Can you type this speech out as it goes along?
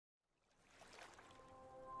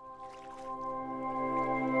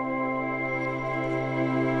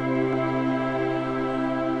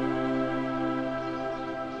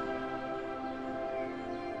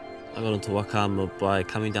onto Waka by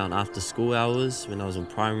coming down after school hours when I was in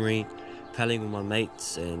primary, paddling with my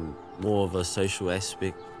mates and more of a social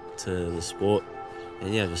aspect to the sport.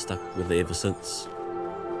 And yeah, I've just stuck with it ever since.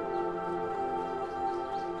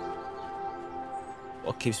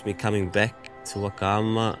 What keeps me coming back to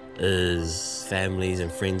Waka is families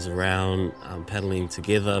and friends around, paddling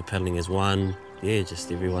together, paddling as one, yeah,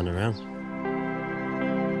 just everyone around.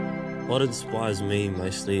 What inspires me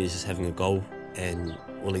mostly is just having a goal and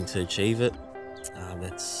willing to achieve it.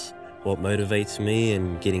 That's what motivates me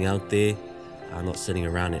and getting out there, not sitting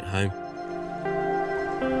around at home.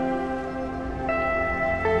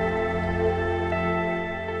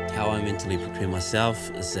 How I mentally prepare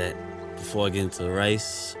myself is that before I get into the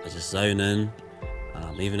race, I just zone in.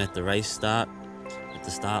 Even at the race start, at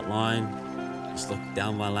the start line, just look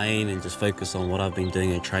down my lane and just focus on what I've been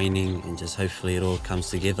doing in training, and just hopefully it all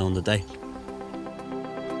comes together on the day.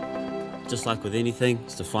 Just like with anything,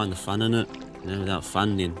 it's to find the fun in it. You know, without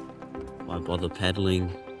fun, then why bother paddling?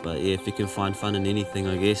 But yeah, if you can find fun in anything,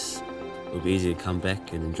 I guess it'll be easy to come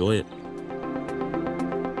back and enjoy it.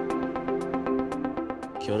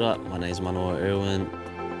 Kia ora, my name's Manawa Irwin.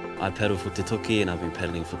 I paddle for Te Toki and I've been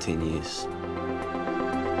paddling for 10 years.